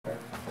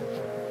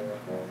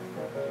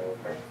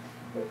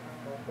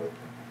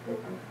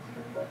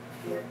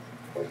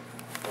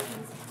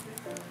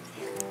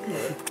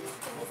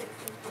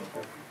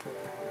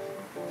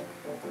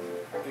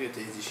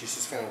she's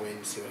just kind of waiting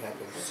to see what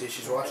happens. See,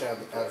 she's watching out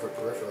of her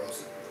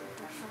peripherals.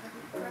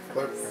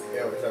 What?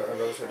 Yeah, are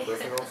those her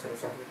peripherals or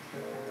something?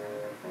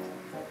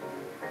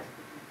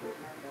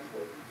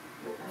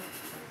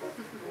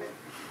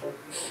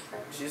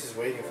 She's just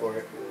waiting for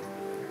it.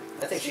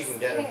 I think she can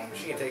get him.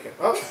 She can take him.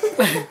 Oh!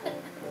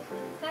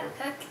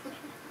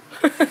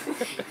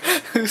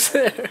 Who's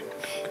there?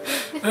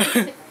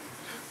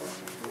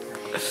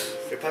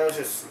 Geppetto's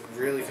just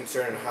really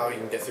concerned how he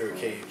can get through a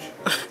cage.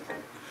 He's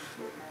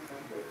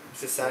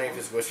just deciding if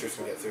his whiskers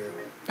can get through.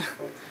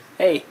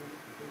 Hey,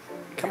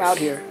 come out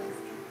here.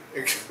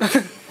 He's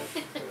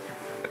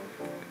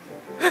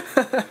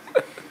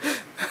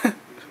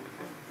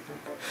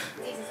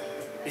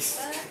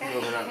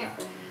moving up now.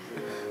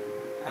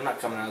 I'm not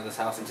coming out of this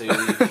house until you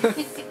leave.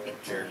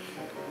 Jerk.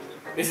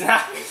 He's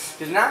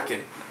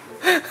knocking.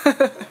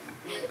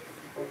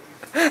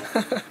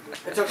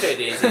 It's okay,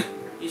 Daisy.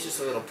 He's just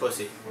a little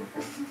pussy.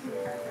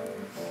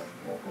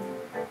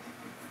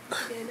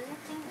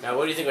 Now,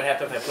 what do you think would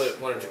happen if I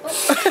put one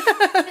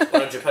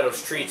of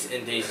Geppetto's treats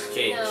in Daisy's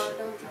cage? No,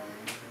 don't do that.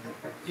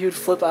 He would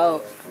flip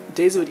out.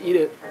 Daisy would eat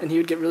it, and he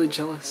would get really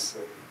jealous.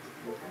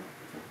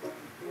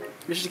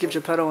 We should give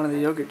Geppetto one of the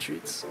yogurt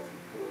treats.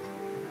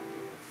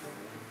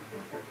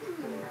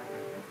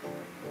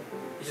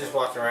 He's just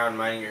walking around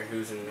minding her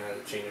who's in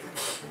the chain of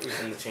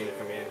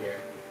command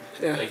here.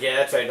 Yeah. Like, yeah,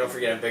 that's right. Don't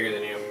forget I'm bigger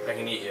than you. I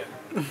can eat you.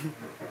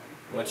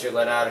 Once you're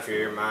let out, if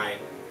you're mine.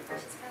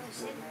 She's probably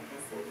shitting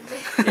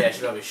her. Yeah,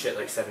 she probably shit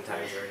like 7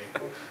 times already.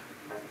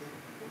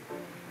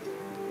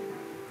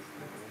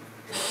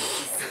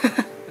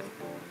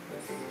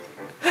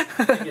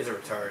 He's a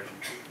retard.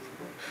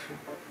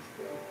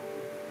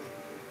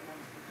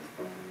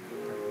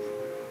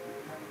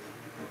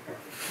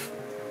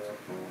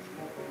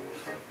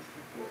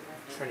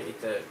 Trying to eat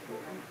that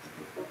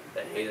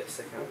hay that's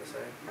sticking out the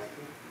side.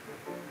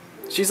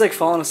 She's like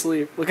falling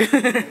asleep. Look at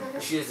her.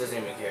 She just doesn't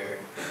even care.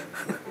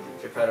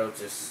 Geppetto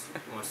just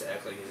wants to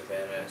act like he's a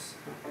badass.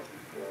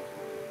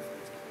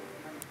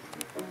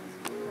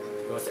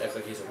 He wants to act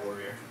like he's a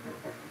warrior.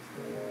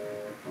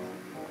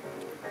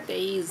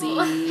 Daisy.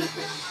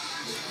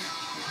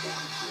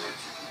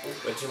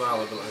 But zoom out a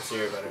little bit, let me see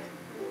her better.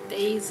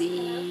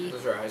 Daisy.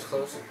 Those are her eyes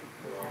closed?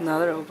 No,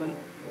 they're open.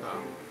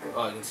 Oh,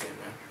 I can see them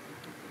now.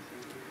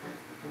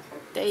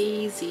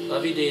 Daisy.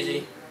 Love you, Daisy.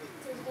 Did you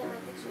get my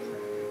picture?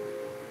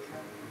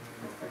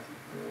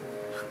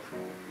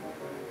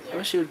 I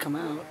wish she would come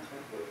out.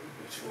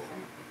 Is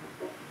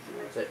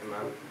that your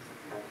mom?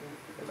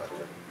 I thought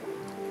so.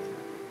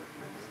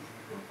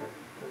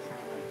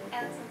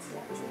 Alex wants to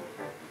talk to you.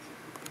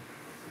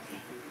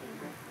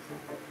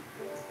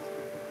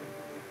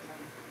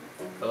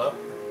 Hello?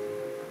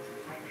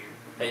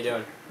 How you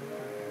doing?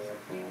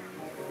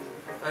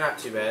 Not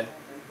too bad.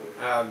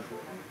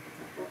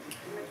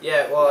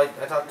 Yeah, well, I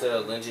talked to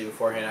Lindsay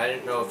beforehand. I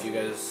didn't know if you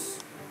guys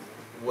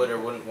would or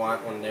wouldn't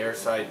want one there,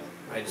 so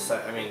I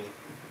decided,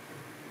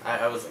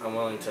 I'm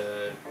willing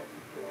to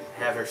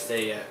have her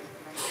stay at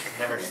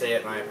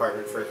my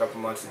apartment for a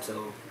couple months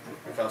until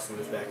Kelsey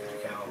moves back to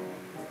Cal.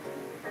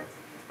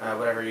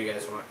 Whatever you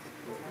guys want.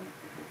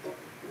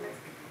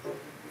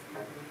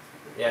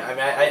 Yeah, I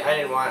mean, I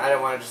didn't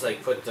want to just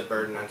like put the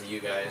burden onto you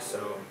guys,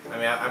 so I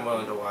mean, I'm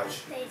willing to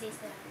watch. Daisy's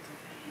there.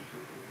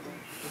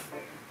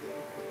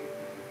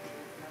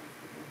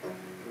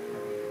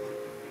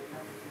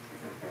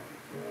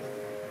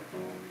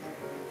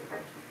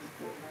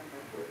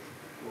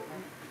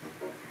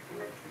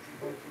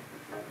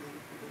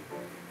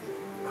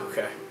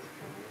 Okay.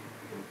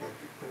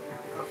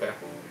 Okay.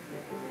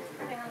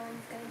 I don't know how I'm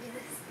gonna do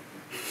this.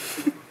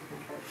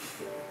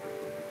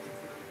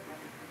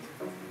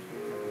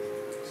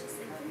 She's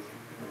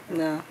sleeping.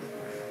 No.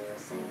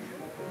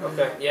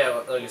 Okay.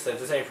 Yeah, like I said, if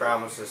there's any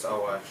problems, just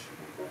I'll watch.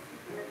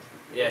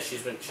 Yeah,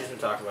 she's been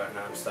talking about it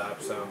nonstop,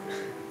 so.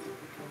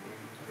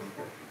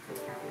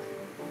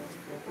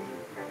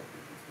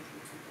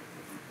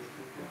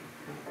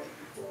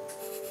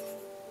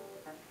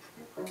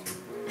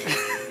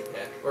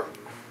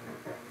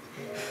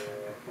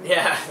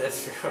 Yeah,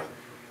 that's true.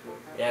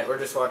 Yeah, we're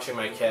just watching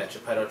my cat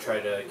Geppetto try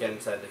to get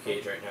inside the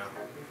cage right now.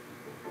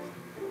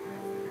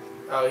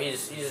 Oh,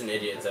 he's an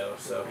idiot though,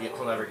 so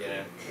he'll never get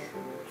in.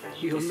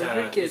 You'll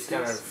never get he's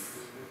kind this.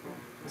 of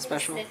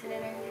Special.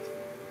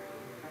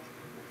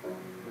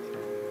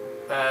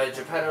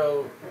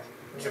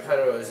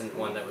 Geppetto isn't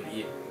one that would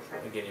eat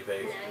a guinea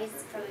pig. No,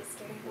 he's probably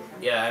scared of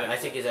her. Yeah, I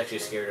think he's actually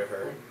scared of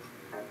her.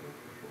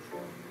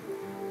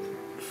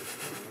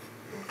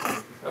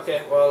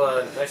 Okay,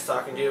 well, nice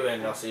talking to you,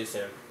 and I'll see you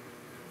soon.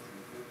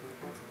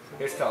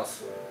 Here's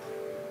Kels.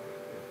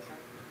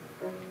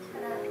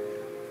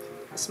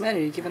 What's the matter?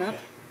 You giving up?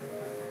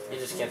 He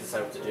just can't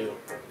decide what to do.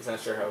 He's not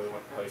sure how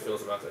he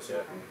feels about this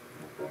yet.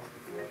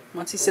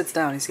 Once he sits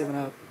down, he's giving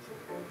up.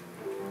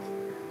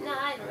 No,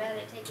 I'd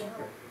rather take you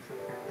home.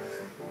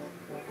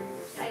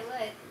 I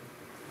would.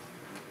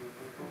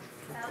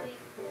 I'll be...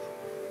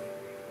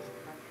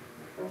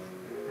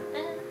 I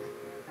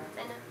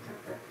know.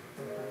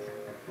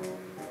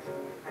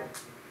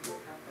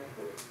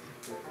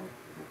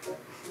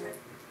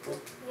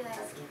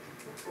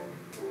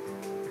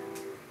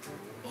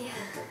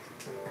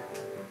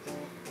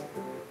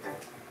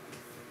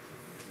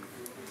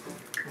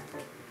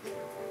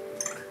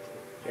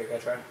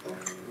 gotta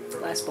try?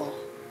 Last ball.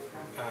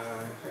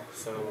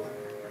 So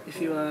If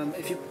you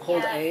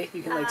hold Yeah, A,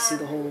 you can like see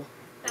the whole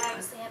I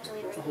obviously have to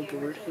leave it the whole here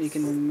board, because and you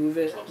can move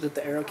it with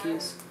the arrow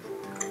keys.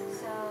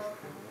 So,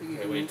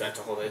 okay, wait, do I have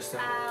to hold this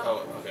then?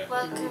 Oh, okay.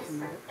 well, Yeah, you because can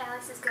move it.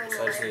 Alex is going to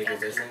So I work just need to do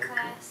after this thing?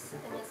 class,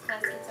 and his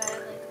class gets out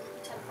at like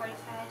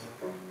 10:45.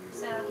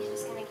 So he's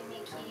just gonna give me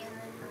a key, and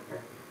then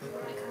I'm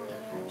gonna come get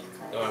it after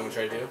class. Know what I'm gonna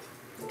try to do?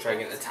 Try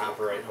getting the top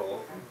right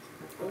hole.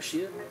 Oh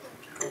shit!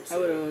 I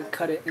would have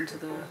cut it into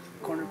the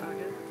corner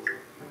pocket.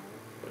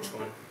 Which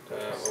one? Or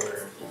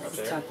up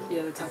The there? top,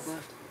 yeah, the top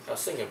left. I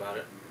was thinking about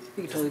it.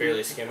 You can Just totally do barely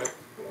it. skim it.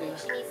 Yeah. She needs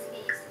to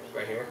get used to me.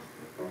 Right here.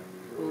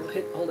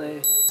 We'll hold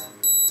A.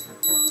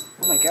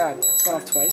 Oh my god, it's gone off twice.